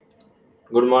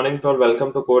Good morning to all.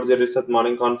 Welcome to Core Research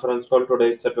Morning Conference Call.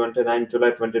 Today is the 29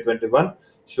 जुलाई 2021.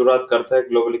 शुरुआत करते हैं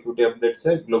global equity update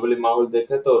से। Globally माहौल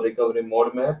देखें तो रिकवरी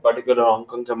मोड में है। पर्टिकुलर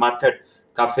हांगकांग के मार्केट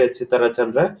काफी अच्छी तरह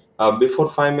चल रहा है। बिफोर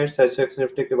 5 मिनट्स एसएक्स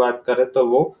निफ्टी की बात करें तो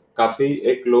वो काफी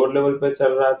एक लोअर लेवल पे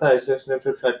चल रहा था। SX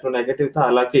Nifty flat to negative था।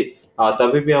 हालांकि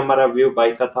तभी भी हमारा व्यू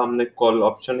बाई का था। हमने कॉल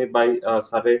ऑप्शन ही बाई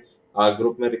सारे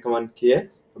ग्रुप में रिकमेंड किए।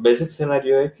 बेसिक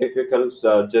सिनेरियो है क्योंकि कल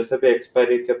जैसे भी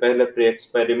एक्सपायरी के पहले pre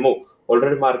expiry move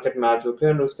already market में आ चुके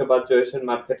हैं और उसके बाद जो एशियन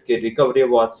मार्केट की रिकवरी है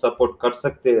वो आज सपोर्ट कर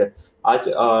सकते हैं। आज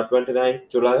 29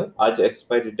 जुलाई आज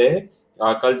एक्सपायरी डे है।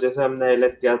 कल जैसे हमने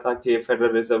हाईलाइट किया था कि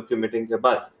फेडरल रिजर्व की मीटिंग के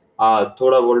बाद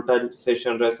थोड़ा वोलेटाइल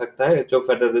सेशन रह सकता है। जो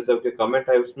फेडरल रिजर्व के कमेंट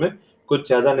है उसमें कुछ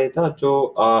ज्यादा नहीं था। जो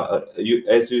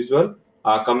एज यूजुअल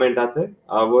कमेंट आते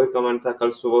वही कमेंट था।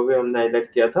 कल सुबह भी हमने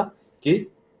हाईलाइट किया था कि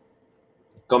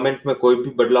कमेंट में कोई भी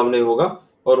बदलाव नहीं होगा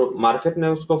और मार्केट ने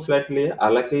उसको फ्लैट लिया।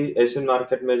 हालांकि एशियन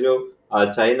मार्केट में जो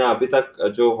चाइना अभी तक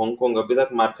जो हांगकांग अभी तक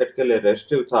मार्केट के लिए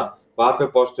रेस्टिव था वहां पे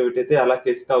पॉजिटिविटी थी।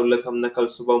 हालांकि इसका उल्लेख हमने कल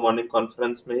सुबह मॉर्निंग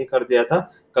कॉन्फ्रेंस में ही कर दिया था।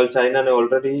 कल चाइना ने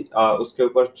ऑलरेडी उसके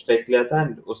ऊपर स्टेक लिया था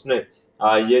एंड उसने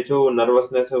ये जो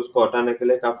नर्वसनेस है उसको हटाने के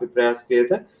लिए काफी प्रयास किए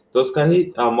थे। तो उसका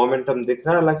ही मोमेंटम दिख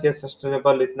रहा है। हालांकि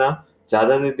सस्टेनेबल इतना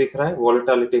ज्यादा नहीं दिख रहा है।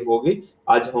 वॉलेटिलिटी होगी।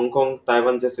 आज हांगकांग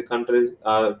ताइवान जैसे कंट्रीज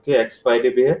की एक्सपायरी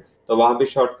भी है तो वहां भी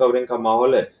शॉर्ट कवरिंग का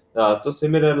माहौल है। तो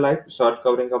सिमिलर लाइक शॉर्ट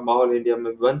कवरिंग का माहौल इंडिया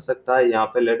में बन सकता है। यहाँ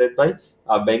पे leaded by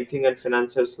banking and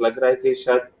financials लग रहा है कि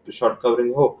शायद शॉर्ट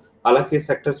कवरिंग हो। हालांकि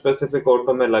सेक्टर स्पेसिफिक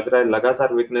ऑटो में लग रहा है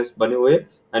लगातार वीकनेस बनी हुई है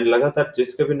एंड लगातार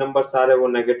जिसके भी नंबर्स आ रहे हैं वो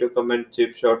negative comment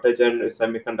chip shortage and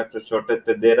semiconductor shortage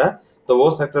पे दे रहा है। तो वो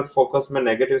सेक्टर फोकस में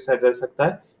नेगेटिव साइड रह सकता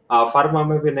है। फार्मा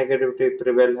में भी नेगेटिविटी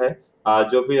प्रिवेल है।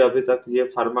 जो भी अभी तक ये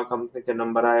फार्मा कंपनी के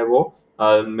नंबर आए वो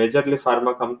मेजरली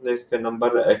फार्मा कंपनीज के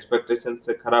नंबर एक्सपेक्टेशन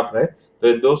से खराब रहे। तो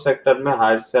ये दो सेक्टर में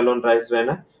हायर सेल ऑन राइज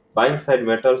रहना। बाइंग साइड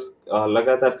मेटल्स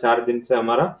लगातार 4 दिन से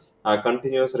हमारा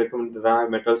कंटिन्यूअस रिकमेंड रहा है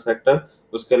मेटल सेक्टर।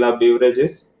 उसके अलावा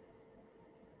beverages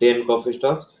tea and coffee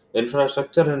stocks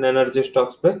infrastructure and energy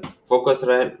stocks पे फोकस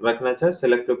रखना चाहिए।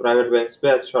 सिलेक्टिव प्राइवेट बैंक्स पे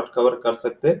आज शॉर्ट कवर कर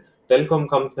सकते हैं। टेलीकॉम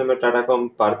कंपनी में टाटा कॉम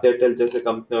भारती एयरटेल जैसे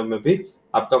कंपनियों में भी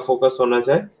आपका फोकस होना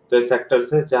चाहिए। तो ये सेक्टर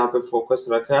से जहाँ पे फोकस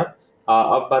रखे आप।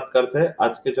 अब बात करते हैं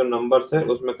आज के जो नंबर्स है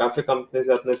उसमें काफी कंपनी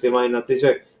से अपने तिमाही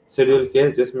नतीजे शेड्यूल किए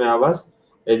जिसमें Aavas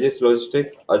Aegis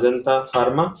logistic Ajanta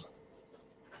pharma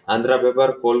Andhra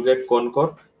paper Colgate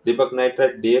Concor Deepak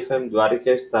nitrite DFM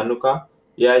Dwarikesh Dhanuka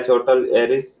AIH hotel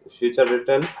Eris future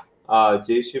retail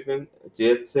G shipping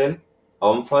GHL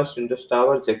home first Indus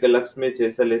tower JK Lakshmi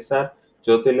JSL SR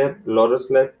Jyothy lab Laurus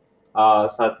lab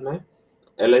साथ में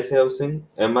LIC housing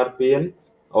MRPL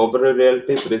Oberoi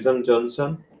realty prism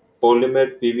Johnson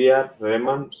Polymed PVR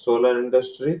Raymond solar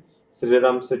industry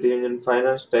Shriram city union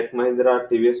finance tech Mahindra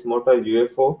TVS motor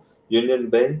UFO union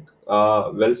bank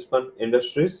Welspun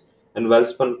industries and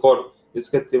Welspun court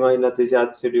इसके तिमाही नतीजे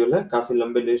आज schedule है। काफी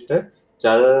लंबी list है।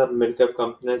 ज्यादातर मिड कैप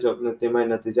कंपनियां जो अपने तिमाही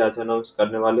नतीजे आज अनाउंस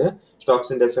करने वाले हैं।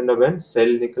 Stocks in F and bank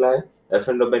सेल निकला है। एफ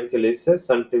एंड बैंक की लिस्ट से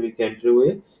सन टीवी की एंट्री हुई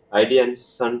है। आइडिया एंड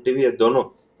सन टीवी ये दोनों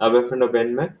अब एफ एंड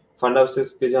बैंक में फंड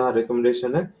हाउसेस की जहाँ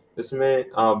रिकमेंडेशन है इसमें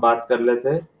बात कर लेते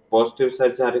हैं। पॉजिटिव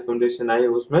साइड जहाँ रिकमेंडेशन आई है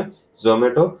उसमें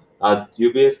जोमेटो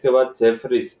यूबीएस के बाद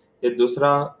जेफरीज ये दूसरा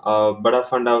बड़ा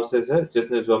फंड हाउसेस है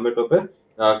जिसने जोमेटो पे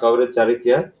कवरेज जारी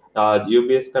किया है।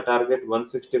 यूबीएस का टारगेट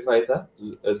 165 था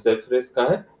जेफरीज का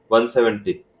है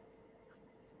 170।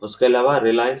 उसके अलावा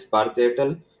Reliance Bharti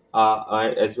Airtel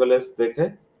as well as देखे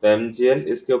तो एमजीएल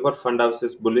इसके ऊपर फंड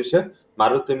हाउसेस बुलिश है।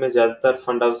 मारुति में ज्यादातर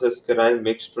फंड हाउसेस के राय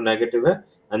मिक्स टू नेगेटिव है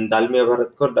एंड दालमिया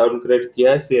भारत को डाउनग्रेड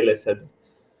किया है सीएलएसए ने।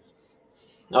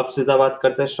 अब सीधा बात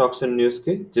करते हैं स्टॉक्स एंड न्यूज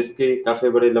की जिसकी काफी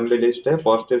बड़ी लंबी लिस्ट है।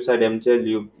 Positive side MGL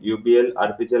UBL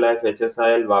आरपीजे life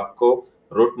एचएसआईएल वापको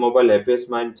root mobile happiest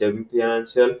mind जेबी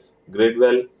फाइनेंशियल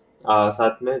ग्रिडवेल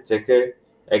साथ में जेके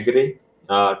agree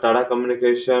Tata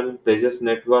communication Tejas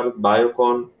network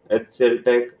Biocon HCL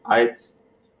take आइट्स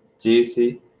GC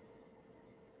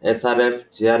SRF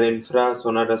JR infra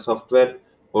Sonata software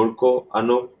Hudco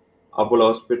Anoop Apollo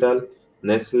hospital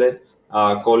Nestle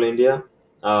coal India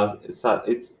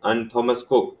and Thomas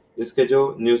cook इसके जो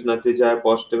news नतीजा है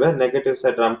positive है। Negative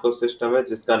side रामको system है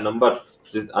जिसका number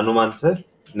जिस अनुमान से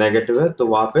नेगेटिव है तो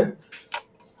वहां पे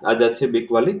आज अच्छी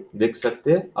बिक वाली दिख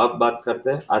सकती है। अब बात करते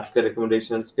हैं आज के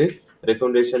रिकमेंडेशंस की।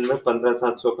 रिकमेंडेशन में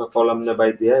 15,700 का कॉल हमने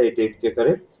बाई दिया 88 के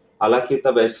करीब। हालांकि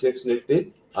तब एससीएक्स निफ्टी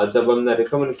जब हमने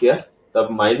रिकमेंड किया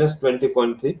तब -20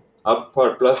 पॉइंट थी। अब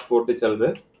फॉर +40 चल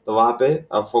रहे तो वहां पे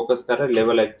फोकस करें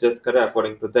लेवल एडजस्ट करें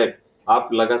अकॉर्डिंग टू दैट। आप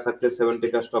लगा सकते हैं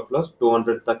 70 का स्टॉप लॉस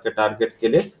 200 तक के टारगेट के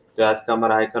लिए। तो आज का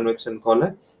हमारा हाई कन्विक्शन कॉल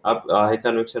है। अब हाई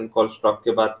कन्विक्शन कॉल स्टॉक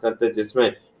की बात करते हैं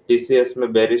जिसमें टीसीएस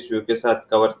में बेरिश व्यू के साथ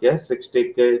कवर किया है 60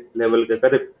 के लेवल के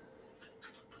करीब।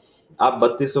 आप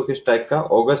 3200 की स्ट्राइक का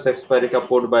अगस्त एक्सपायरी का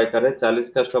पुट बाय करें, 40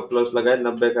 का स्टॉप लॉस लगाए,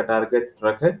 90 का टारगेट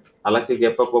रखे। हालांकि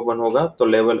गैप अप ओपन होगा तो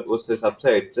लेवल उस हिसाब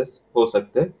से एडजस्ट हो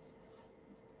सकते हैं।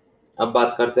 अब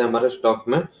बात करते हैं हमारे स्टॉक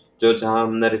में, जो जहां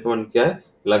हमने रिकमेंड किया है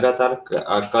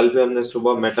लगातार। कल भी हमने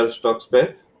सुबह मेटल स्टॉक्स पे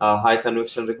हाई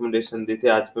कन्विक्शन रिकमेंडेशन दी थी,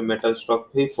 आज भी मेटल स्टॉक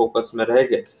भी फोकस में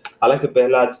रहेंगे। हालांकि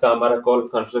पहला आज का हमारा कॉल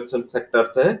कंस्ट्रक्शन सेक्टर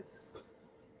से है।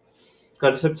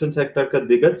 कंस्ट्रक्शन सेक्टर का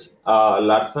दिग्गज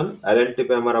लार्सन एलएनटी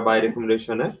पे हमारा बाय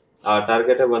रिकमेंडेशन है।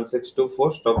 टारगेट है 1624,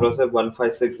 स्टॉप लॉस है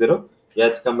 1560। ये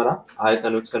आज का हमारा हाई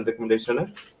कन्विक्शन रिकमेंडेशन है।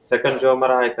 सेकंड जो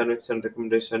हमारा हाई कन्विक्शन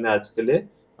रिकमेंडेशन है आज के लिए,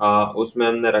 उसमें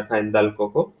हमने रखा हिंदाल्को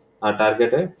को।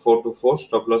 टारगेट है 424,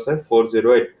 स्टॉप लॉस है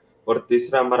 408। और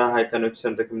तीसरा हमारा हाई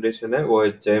कन्विक्शन रिकमेंडेशन है वो है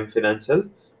JM financial.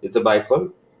 It's a bye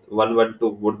call,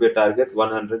 112 would be a target,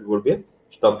 100 would be a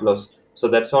stop loss. So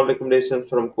that's all recommendations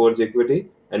from Coach Equity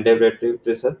and Derivative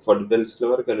Research. For details,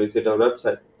 you can visit our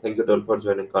website. Thank you all for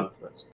joining conference.